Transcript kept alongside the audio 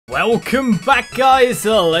Welcome back, guys, to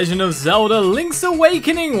The Legend of Zelda Link's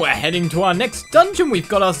Awakening. We're heading to our next dungeon. We've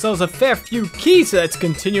got ourselves a fair few keys, so let's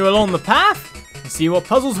continue along the path and see what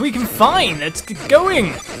puzzles we can find. Let's get going.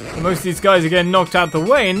 Most of these guys are getting knocked out the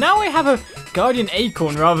way, and now I have a Guardian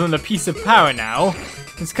Acorn rather than a piece of power now.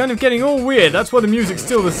 It's kind of getting all weird. That's why the music's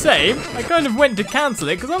still the same. I kind of went to cancel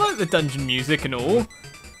it because I like the dungeon music and all.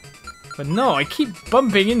 But no, I keep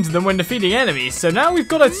bumping into them when defeating enemies, so now we've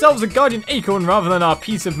got ourselves a Guardian Acorn rather than our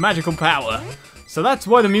piece of magical power. So that's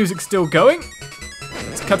why the music's still going.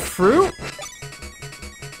 Let's cut through.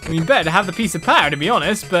 I mean, better to have the piece of power, to be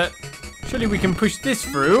honest, but surely we can push this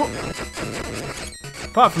through.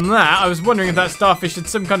 Apart from that, I was wondering if that starfish had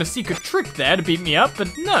some kind of secret trick there to beat me up,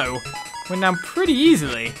 but no. Went down pretty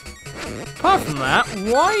easily. Apart from that,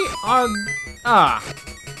 why are...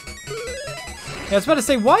 Yeah, I was about to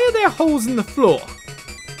say, why are there holes in the floor?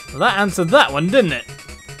 Well, that answered that one, didn't it?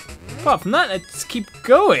 Apart from that, let's keep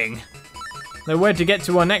going. Though where to get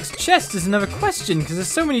to our next chest is another question, because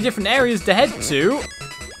there's so many different areas to head to.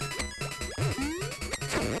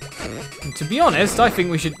 And to be honest, I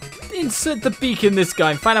think we should insert the beak in this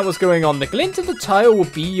guy and find out what's going on. The glint of the tile will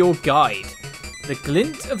be your guide. The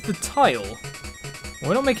glint of the tile. Well,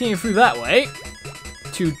 we're not making it through that way.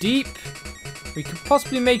 Too deep. We could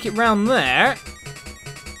possibly make it round there.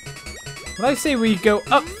 Would I say we go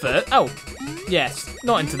up first? Oh, yes.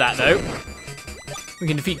 Not into that, though. We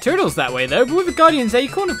can defeat turtles that way, though. But with a Guardian's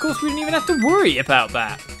Acorn, of course, we don't even have to worry about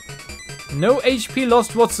that. No HP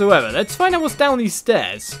lost whatsoever. Let's find out what's down these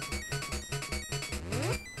stairs.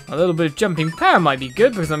 A little bit of jumping power might be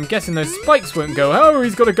good, because I'm guessing those spikes won't go. Oh,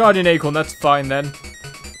 he's got a Guardian Acorn. That's fine, then.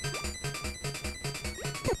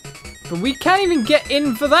 But we can't even get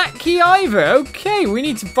in for that key either. Okay, we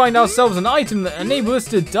need to find ourselves an item that enables us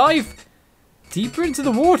to dive deeper into the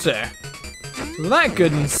water. So that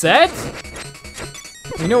good and said.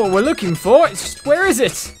 We know what we're looking for. It's just, where is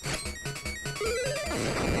it?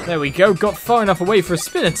 There we go. Got far enough away for a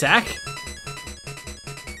spin attack.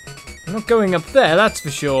 I'm not going up there, that's for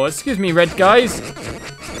sure. Excuse me, red guys.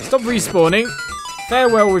 Stop respawning.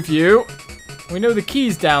 Farewell with you. We know the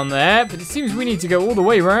key's down there, but it seems we need to go all the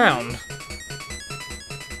way around.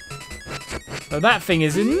 So that thing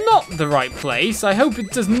is in not the right place. I hope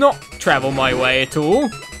it does not travel my way at all.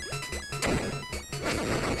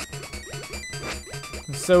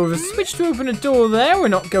 So with a switch to open a door there, we're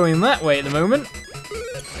not going that way at the moment.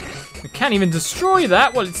 We can't even destroy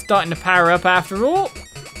that while it's starting to power up after all.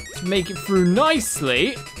 To make it through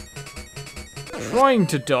nicely. Trying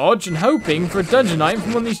to dodge and hoping for a dungeon item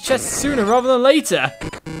from one of these chests sooner rather than later.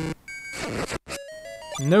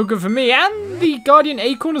 No good for me, and the Guardian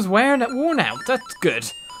Acorn is worn out. That's good.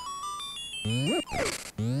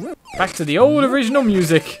 Back to the old original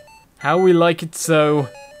music. How we like it so.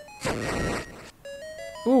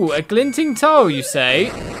 Ooh, a glinting tile, you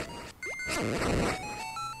say?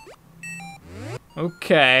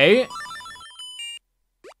 Okay.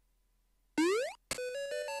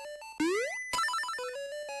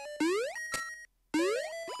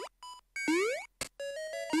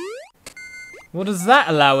 What does that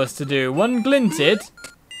allow us to do? One glinted.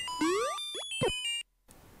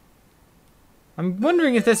 I'm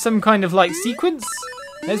wondering if there's some kind of like sequence.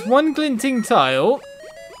 There's one glinting tile.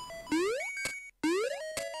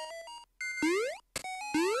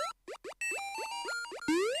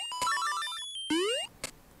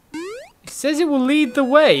 It says it will lead the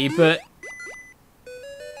way, but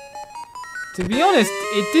to be honest,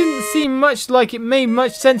 it didn't seem much like it made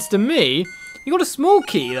much sense to me. You got a small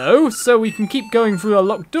key, though, so we can keep going through our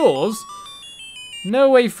locked doors. No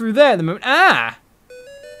way through there at the moment. Ah!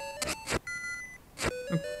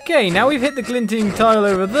 Okay, now we've hit the glinting tile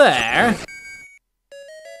over there.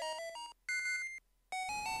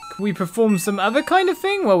 Can we perform some other kind of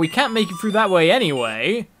thing? Well, we can't make it through that way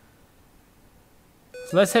anyway.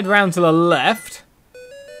 So let's head round to the left.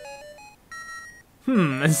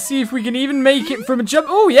 And see if we can even make it from a jump.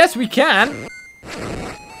 Oh, yes, we can.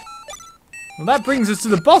 Well, that brings us to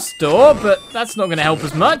the boss door, but that's not going to help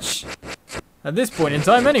us much. At this point in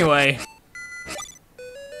time, anyway.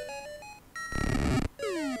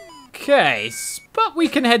 Okay, but we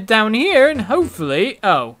can head down here and hopefully...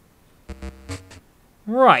 Oh.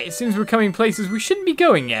 Right, it seems we're coming places we shouldn't be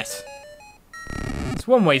going yet. It's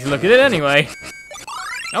one way to look at it anyway.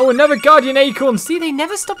 Oh, another Guardian Acorn. See, they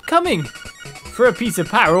never stop coming. For a piece of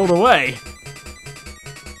power all the way.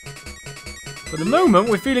 For the moment,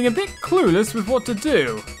 we're feeling a bit clueless with what to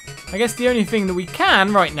do. I guess the only thing that we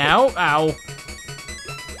can right now,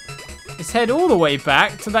 is head all the way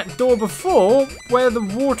back to that door before where the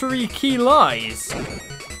watery key lies.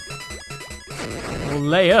 Or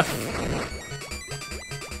layeth.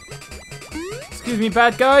 Excuse me,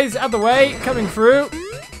 bad guys. Out the way. Coming through.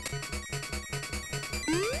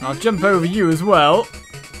 I'll jump over you as well.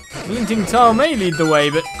 Glinting tile may lead the way,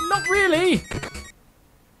 but not really.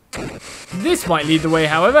 This might lead the way,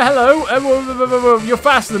 however. Hello. Whoa. You're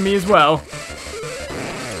faster than me as well.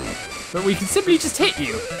 But we can simply just hit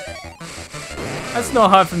you. That's not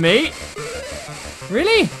hard for me.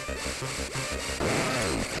 Really?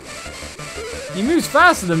 He moves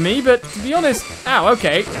faster than me, but to be honest... Ow,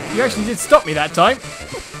 okay. You actually did stop me that time.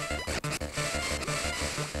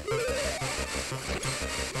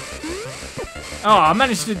 Oh, I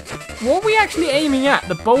managed to... What are we actually aiming at?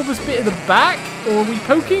 The bulbous bit of the back? Or are we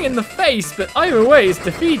poking in the face? But either way, it's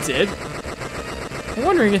defeated. I'm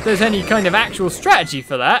wondering if there's any kind of actual strategy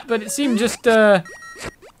for that, but it seemed just... Well,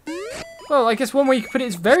 I guess one way you could put it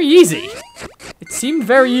is very easy. It seemed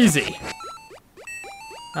very easy.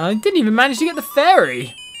 I didn't even manage to get the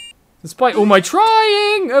fairy. Despite all my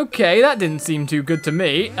trying. Okay, that didn't seem too good to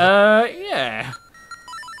me. Yeah.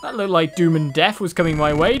 That looked like doom and death was coming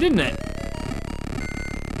my way, didn't it?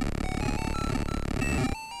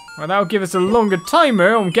 Well, that'll give us a longer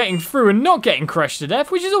timer on getting through and not getting crushed to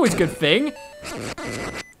death, which is always a good thing.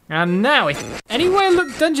 And now, if anywhere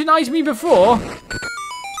looked dungeonized me before,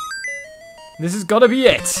 this has got to be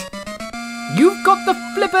it. You've got the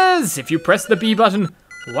flippers! If you press the B button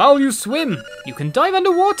while you swim, you can dive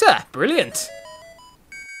underwater. Brilliant.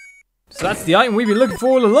 So that's the item we've been looking for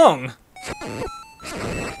all along.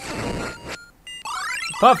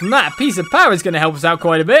 Apart from that, a piece of power is going to help us out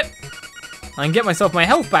quite a bit. I can get myself my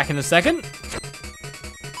health back in a second.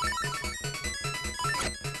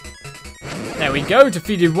 There we go,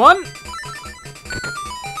 defeated one.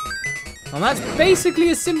 And that's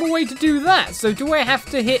basically a simple way to do that. So do I have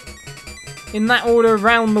to hit in that order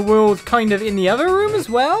around the world kind of in the other room as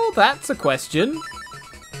well? That's a question.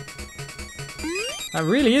 That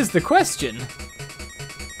really is the question.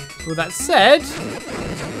 With that said,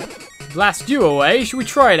 blast you away. Should we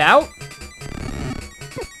try it out?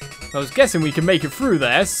 I was guessing we could make it through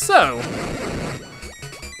there, so.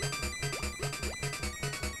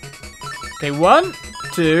 Okay, 1,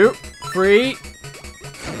 2, 3,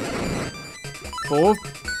 4,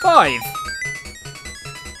 5.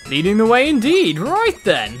 Leading the way indeed. Right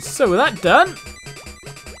then. So with that done,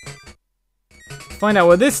 find out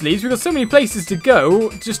where this leads. We've got so many places to go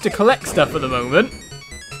just to collect stuff at the moment.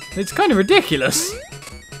 It's kind of ridiculous.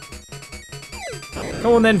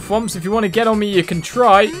 Come on then, Thwomps. If you want to get on me, you can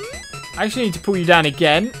try. I actually need to pull you down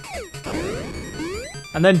again.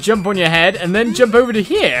 And then jump on your head. And then jump over to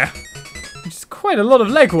here. Which is quite a lot of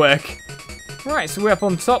legwork. Right, so we're up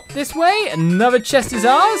on top this way. Another chest is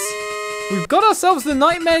ours. We've got ourselves the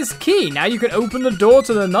Nightmare's key. Now you can open the door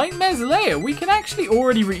to the Nightmare's lair. We can actually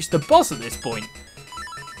already reach the boss at this point.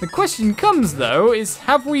 The question comes, though, is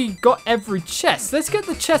have we got every chest? Let's get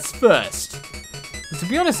the chests first. And to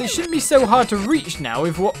be honest, it shouldn't be so hard to reach now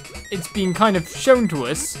with what it's been kind of shown to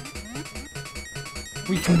us.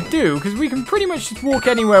 We can do, because we can pretty much just walk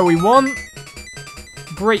anywhere we want,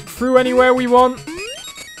 break through anywhere we want,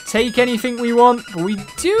 take anything we want, but we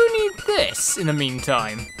do need this in the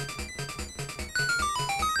meantime.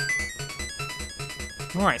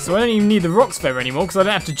 Alright, so I don't even need the rock sphere anymore because I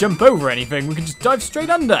don't have to jump over anything. We can just dive straight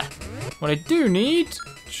under. What I do need...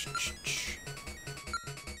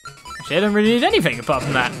 Actually, I don't really need anything apart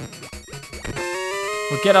from that.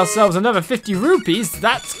 We'll get ourselves another 50 rupees.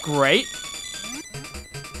 That's great.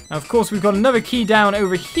 Now, of course, we've got another key down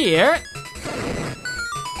over here.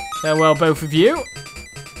 Farewell, both of you.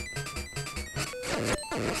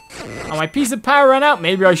 Oh, my piece of power ran out.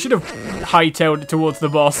 Maybe I should have hightailed it towards the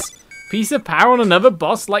boss. Piece of power on another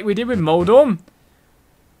boss like we did with Moldorm.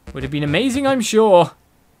 Would have been amazing, I'm sure.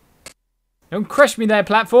 Don't crush me there,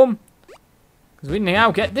 platform. Because we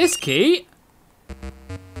now get this key.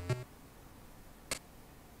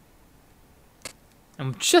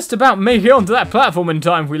 I'm just about making it onto that platform in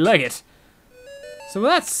time if we leg it. So with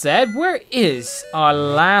that said, where is our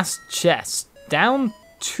last chest? Down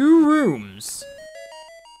 2 rooms.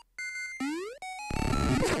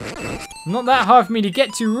 Not that hard for me to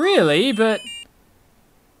get to, really, but...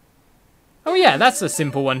 Oh yeah, that's a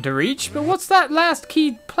simple one to reach, but what's that last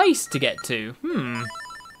key place to get to?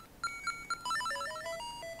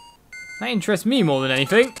 That interests me more than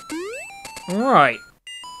anything. Right.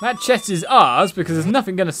 That chest is ours, because there's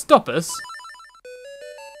nothing going to stop us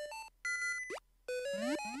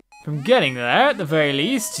from getting there, at the very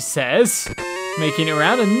least, he says. Making it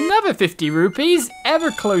around another 50 rupees, ever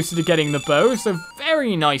closer to getting the bow, so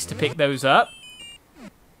very nice to pick those up.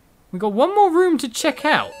 We've got one more room to check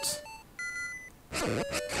out.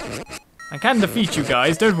 I can defeat you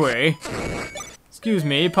guys, don't worry. Excuse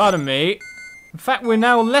me, pardon me. In fact, we're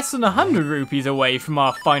now less than 100 rupees away from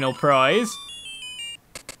our final prize.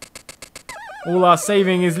 All our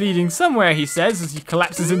saving is leading somewhere, he says, as he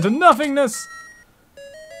collapses into nothingness.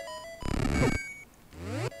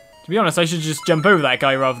 To be honest, I should just jump over that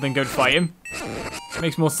guy rather than go to fight him.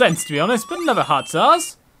 Makes more sense, to be honest, but another heart's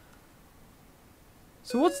ours.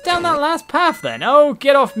 So what's down that last path, then? Oh,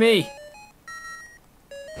 get off me.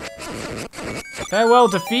 Farewell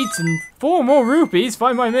defeats and 4 more rupees,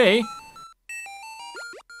 fine by me.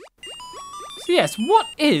 So yes, what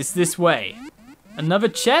is this way? Another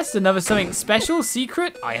chest, another something special,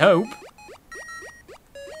 secret, I hope.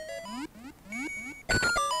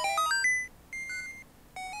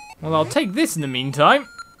 Well, I'll take this in the meantime.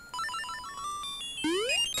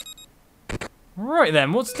 Right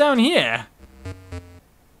then, what's down here?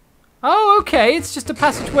 Oh, okay, it's just a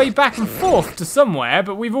passageway back and forth to somewhere,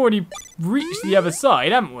 but we've already reached the other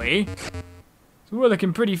side, haven't we? So we're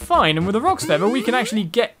looking pretty fine, and with a rock's feather, we can actually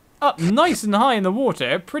get up nice and high in the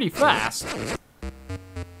water pretty fast.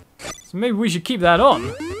 So maybe we should keep that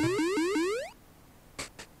on.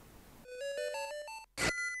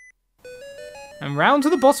 And round to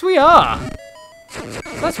the boss we are. So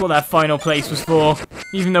that's what that final place was for,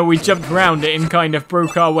 even though we jumped around it and kind of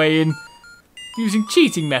broke our way in. Using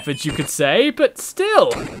cheating methods, you could say, but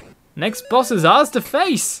still. Next boss is ours to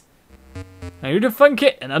face. And who'd have thunk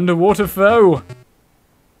it? An underwater foe.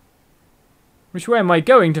 Which way am I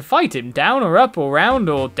going to fight him? Down or up or round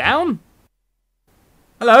or down?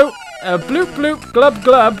 Hello. Bloop bloop glub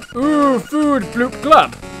glub. Ooh, food bloop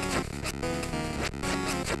glub.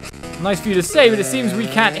 Nice for you to say, but it seems we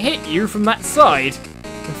can't hit you from that side.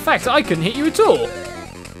 In fact, I couldn't hit you at all.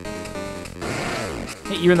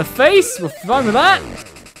 Hit you in the face, we're fine with that.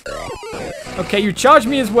 Okay, you charge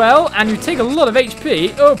me as well, and you take a lot of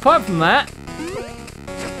HP. Oh, apart from that,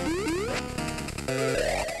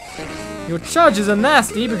 your charges are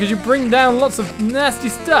nasty because you bring down lots of nasty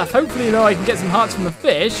stuff. Hopefully, though, I can get some hearts from the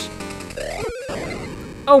fish.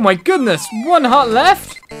 Oh my goodness, 1 heart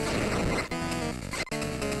left.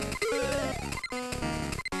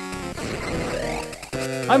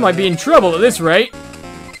 I might be in trouble at this rate.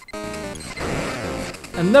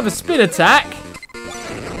 Another spin attack.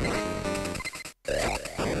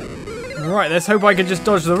 Right, let's hope I can just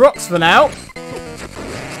dodge the rocks for now.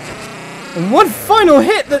 And one final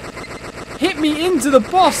hit that hit me into the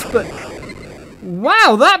boss, but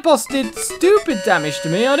wow, that boss did stupid damage to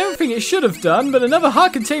me. I don't think it should have done, but another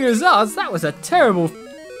heart container is ours. That was a terrible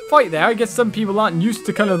fight there. I guess some people aren't used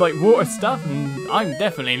to kind of like water stuff, and I'm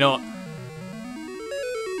definitely not.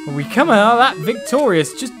 But we come out of that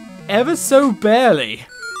victorious, just ever so barely.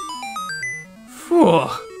 Whew.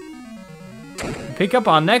 Pick up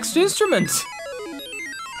our next instrument.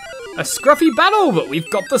 A scruffy battle, but we've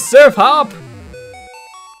got the surf harp.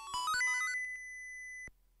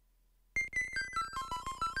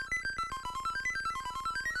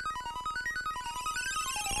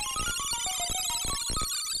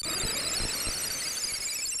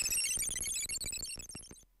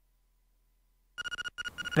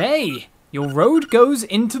 Bay. Your road goes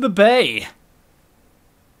into the bay.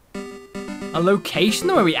 A location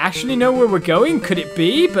where we actually know where we're going? Could it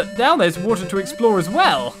be? But now there's water to explore as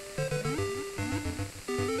well.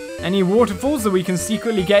 Any waterfalls that we can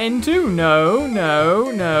secretly get into? No,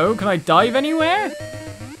 no, no. Can I dive anywhere?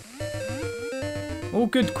 All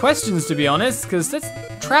good questions, to be honest, because let's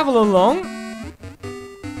travel along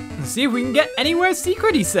and see if we can get anywhere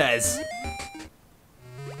secret, he says.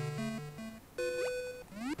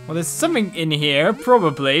 Well, there's something in here,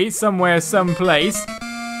 probably, somewhere, someplace.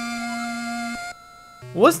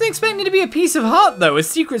 Wasn't expecting it to be a piece of heart, though. A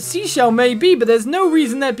secret seashell may be, but there's no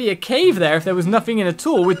reason there'd be a cave there if there was nothing in at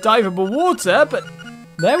all with diveable water. But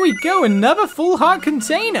there we go, another full heart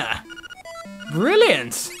container.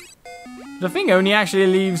 Brilliant. The thing only actually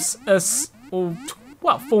leaves us,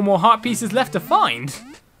 well, 4 more heart pieces left to find.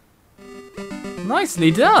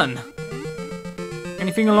 Nicely done.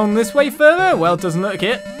 Anything along this way further? Well, it doesn't look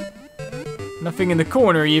it. Nothing in the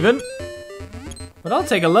corner, even. But I'll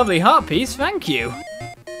take a lovely heart piece, thank you.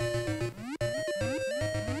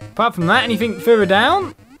 Apart from that, anything further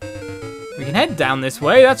down? We can head down this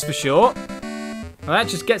way, that's for sure. Well, that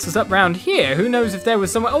just gets us up round here. Who knows if there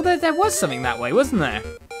was somewhere... Oh, there was something that way, wasn't there?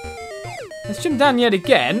 Let's jump down yet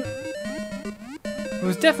again. There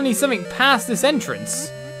was definitely something past this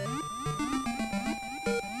entrance.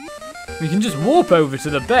 We can just warp over to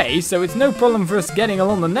the bay, so it's no problem for us getting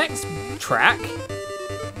along the next track.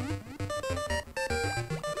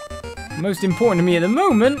 Most important to me at the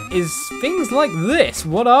moment is things like this.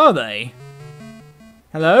 What are they?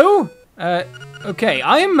 Hello? Okay,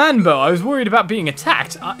 I am Manbo. I was worried about being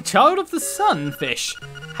attacked. Child of the sun, fish.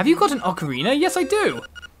 Have you got an ocarina? Yes, I do.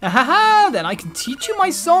 Ahaha, then I can teach you my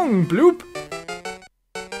song, bloop.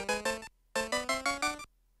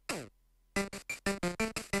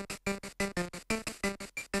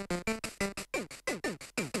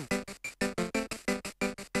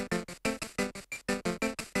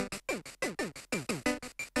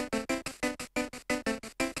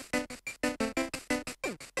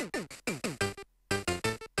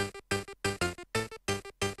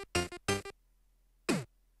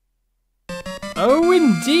 Oh,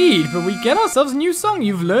 indeed, but we get ourselves a new song.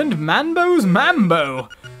 You've learned Manbo's Mambo.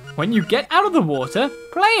 When you get out of the water,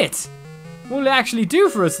 play it. What will it actually do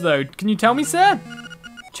for us, though? Can you tell me, sir?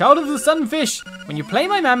 Child of the sunfish, when you play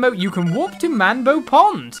my Mambo, you can warp to Manbo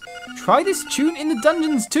Pond. Try this tune in the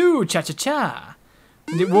dungeons, too, cha-cha-cha.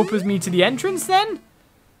 And it warps me to the entrance, then?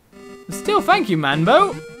 Still, thank you,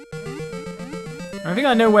 Manbo. I think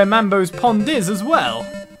I know where Mambo's Pond is, as well.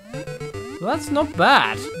 Well, that's not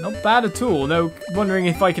bad. Not bad at all. No, wondering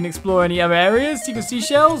if I can explore any other areas? Secret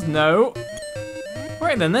seashells? No.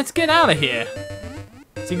 Right then, let's get out of here.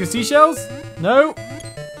 Secret seashells? No.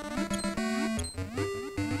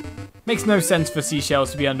 Makes no sense for seashells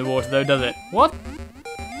to be underwater though, does it? What?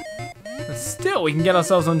 But still, we can get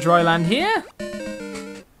ourselves on dry land here.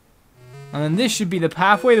 And then this should be the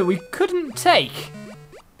pathway that we couldn't take.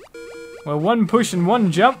 Well, one push and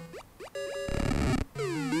one jump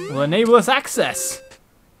will enable us access.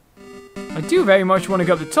 I do very much want to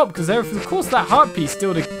go up the top because there's of course that heart piece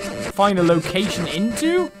still to find a location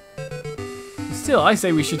into. But still, I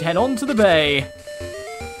say we should head on to the bay.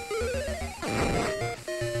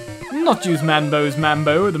 Not use Manbo's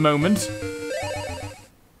Mambo at the moment.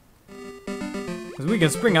 Because we can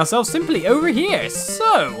spring ourselves simply over here.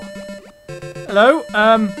 So, hello,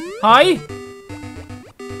 hi?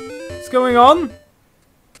 What's going on?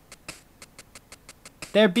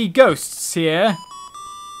 There be ghosts here.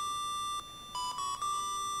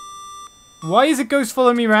 Why is a ghost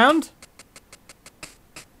following me around?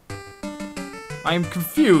 I am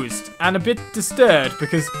confused and a bit disturbed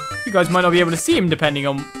because you guys might not be able to see him depending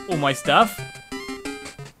on all my stuff.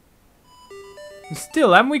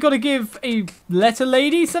 Still, haven't we got to give a letter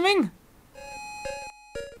lady something?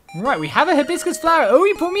 Right, we have a hibiscus flower. Oh,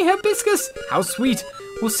 you brought me hibiscus. How sweet.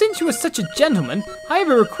 Well, since you are such a gentleman, I have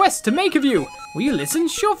a request to make of you. Will you listen?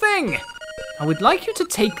 Sure thing. I would like you to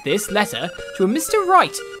take this letter to a Mr.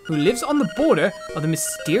 Wright, who lives on the border of the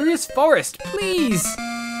mysterious forest, please.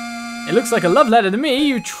 It looks like a love letter to me.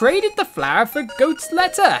 You traded the flower for goat's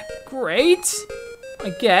letter. Great.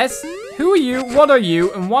 I guess. Who are you, what are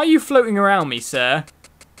you, and why are you floating around me, sir?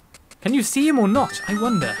 Can you see him or not? I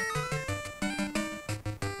wonder.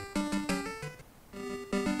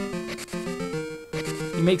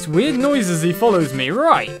 He makes weird noises as he follows me.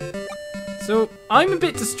 Right. So, I'm a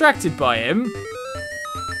bit distracted by him.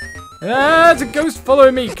 Ah, it's a ghost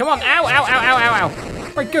following me. Come on. Ow, ow, ow, ow, ow,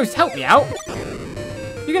 ow. Right, ghost, help me out.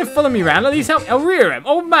 You're going to follow me around? At least help me. I'll rear him.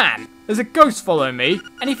 Oh, man. There's a ghost following me.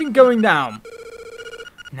 Anything going down?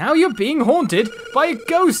 Now you're being haunted by a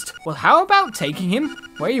ghost. Well, how about taking him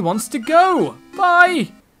where he wants to go?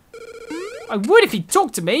 Bye. I would if he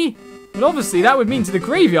talked to me. But obviously, that would mean to the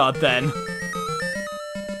graveyard then.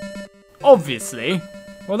 Obviously.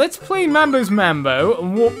 Well, let's play Mambo's Mambo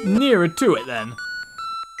and walk nearer to it then.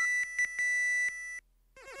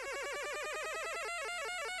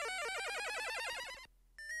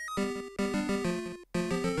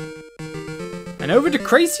 And over to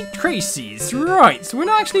Crazy Tracy's. Right, so we're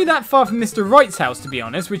not actually that far from Mr. Wright's house, to be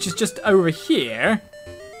honest, which is just over here.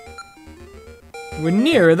 We're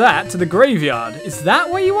nearer that to the graveyard. Is that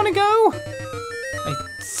where you want to go? I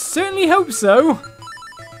certainly hope so.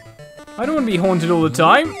 I don't want to be haunted all the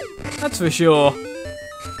time. That's for sure.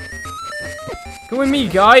 Come with me,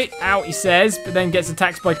 guy. Out, he says, but then gets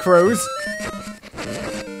attacked by crows.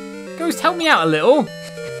 Ghost, help me out a little.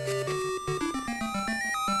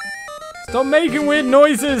 Stop making weird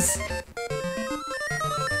noises.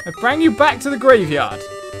 I bring you back to the graveyard.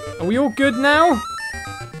 Are we all good now?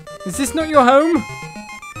 Is this not your home?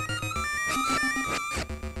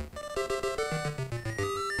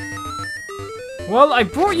 Well, I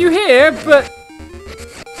brought you here, but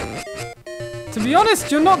to be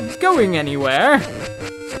honest, you're not going anywhere,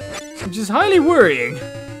 which is highly worrying.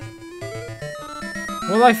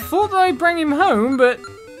 Well, I thought that I bring him home, but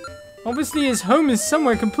obviously his home is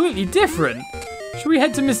somewhere completely different. Should we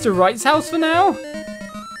head to Mr. Wright's house for now?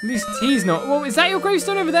 At least he's not. Well, is that your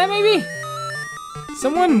gravestone over there, maybe?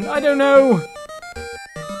 Someone? I don't know.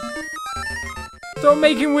 Stop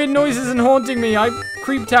making weird noises and haunting me. I'm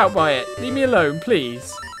creeped out by it. Leave me alone,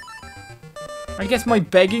 please. I guess my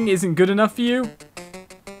begging isn't good enough for you.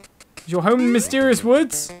 Is your home in mysterious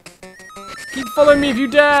woods? Keep following me if you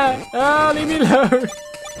dare. Ah, leave me alone.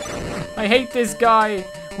 I hate this guy.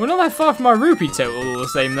 We're not that far from our rupee total all the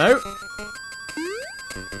same, though.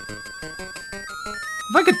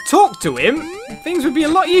 If I could talk to him, things would be a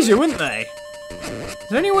lot easier, wouldn't they? Is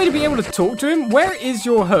there any way to be able to talk to him? Where is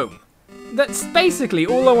your home? That's basically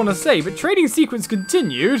all I want to say, but trading sequence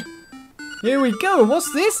continued. Here we go.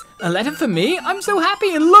 What's this? A letter for me? I'm so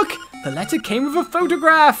happy. And look, the letter came with a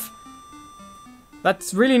photograph.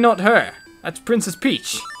 That's really not her. That's Princess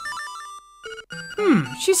Peach.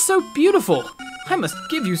 She's so beautiful. I must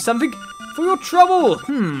give you something for your trouble.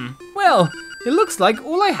 Well, it looks like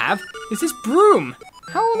all I have is this broom.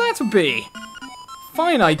 How will that be?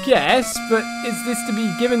 Fine, I guess, but is this to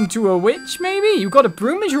be given to a witch, maybe? You got a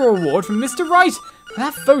broom as your reward from Mr. Right.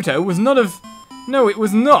 That photo was not of... No, it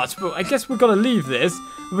was not, but I guess we've got to leave this.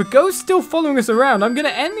 With a ghost still following us around, I'm going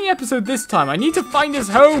to end the episode this time. I need to find his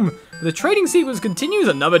home. The trading sequence continues.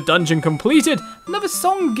 Another dungeon completed. Another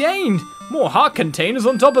song gained. More heart containers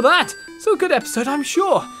on top of that. So a good episode, I'm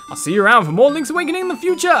sure. I'll see you around for more Link's Awakening in the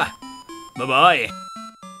future. Bye-bye.